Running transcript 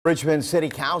Richmond City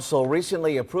Council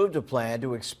recently approved a plan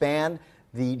to expand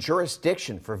the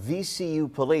jurisdiction for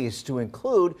VCU Police to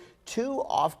include 2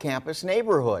 off-campus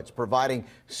neighborhoods, providing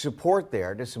support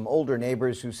there to some older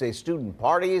neighbors who say student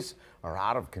parties are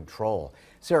out of control.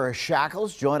 Sarah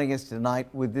Shackles joining us tonight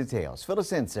with details. Fill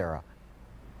us in, Sarah.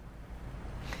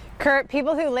 Kurt,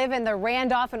 people who live in the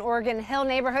Randolph and Oregon Hill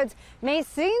neighborhoods may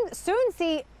soon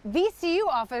see VCU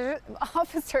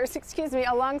officers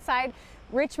alongside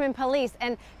Richmond Police.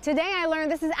 And today I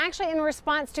learned this is actually in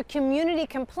response to community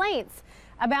complaints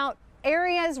about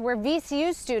areas where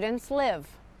VCU students live.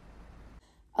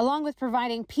 Along with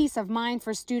providing peace of mind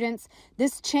for students,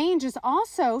 this change is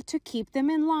also to keep them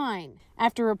in line.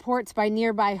 After reports by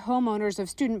nearby homeowners of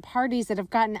student parties that have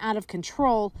gotten out of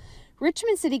control,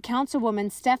 Richmond City Councilwoman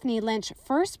Stephanie Lynch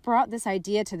first brought this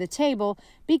idea to the table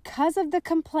because of the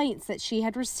complaints that she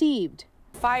had received.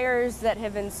 Fires that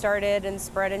have been started and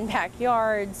spread in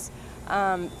backyards,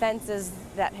 fences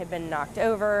that have been knocked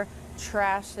over,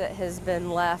 trash that has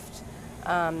been left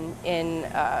in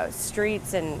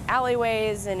streets and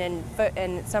alleyways and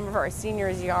in some of our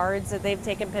seniors' yards that they've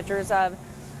taken pictures of.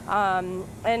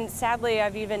 And sadly,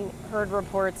 I've even heard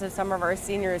reports of some of our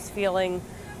seniors feeling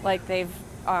like they've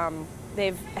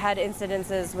had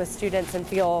incidences with students and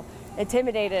feel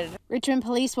intimidated. Richmond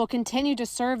Police will continue to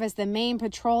serve as the main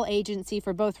patrol agency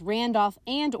for both Randolph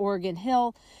and Oregon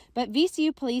Hill, but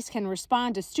VCU Police can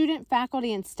respond to student,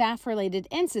 faculty, and staff-related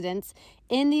incidents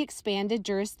in the expanded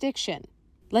jurisdiction.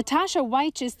 Latasha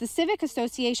Weich is the Civic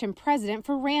Association president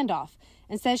for Randolph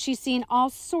and says she's seen all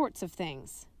sorts of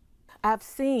things. I've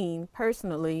seen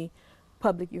personally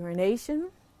public urination,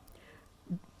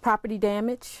 property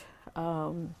damage,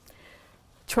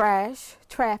 trash,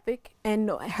 traffic, and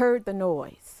heard the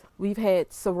noise. We've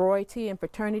had sorority and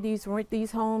fraternities rent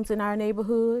these homes in our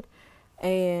neighborhood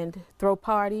and throw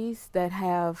parties that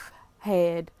have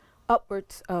had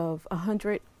upwards of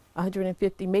 100,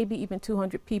 150, maybe even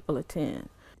 200 people attend.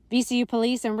 VCU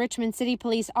Police and Richmond City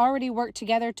Police already work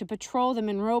together to patrol the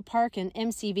Monroe Park and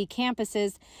MCV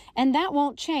campuses, and that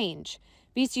won't change.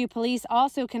 VCU Police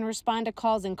also can respond to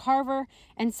calls in Carver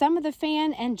and some of the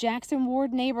Fan and Jackson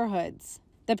Ward neighborhoods.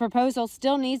 The proposal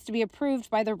still needs to be approved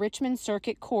by the Richmond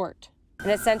Circuit Court.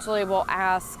 And essentially we'll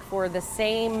ask for the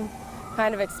same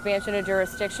kind of expansion of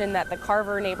jurisdiction that the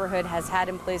Carver neighborhood has had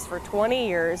in place for 20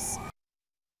 years.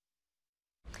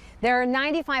 There are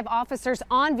 95 officers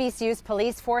on VCU's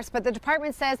police force, but the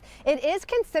department says it is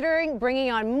considering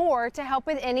bringing on more to help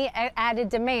with any added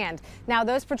demand. Now,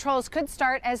 those patrols could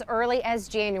start as early as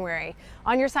January.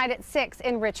 On your side at 6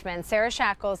 in Richmond, Sarah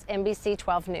Shackles, NBC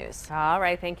 12 News. All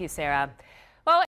right, thank you, Sarah.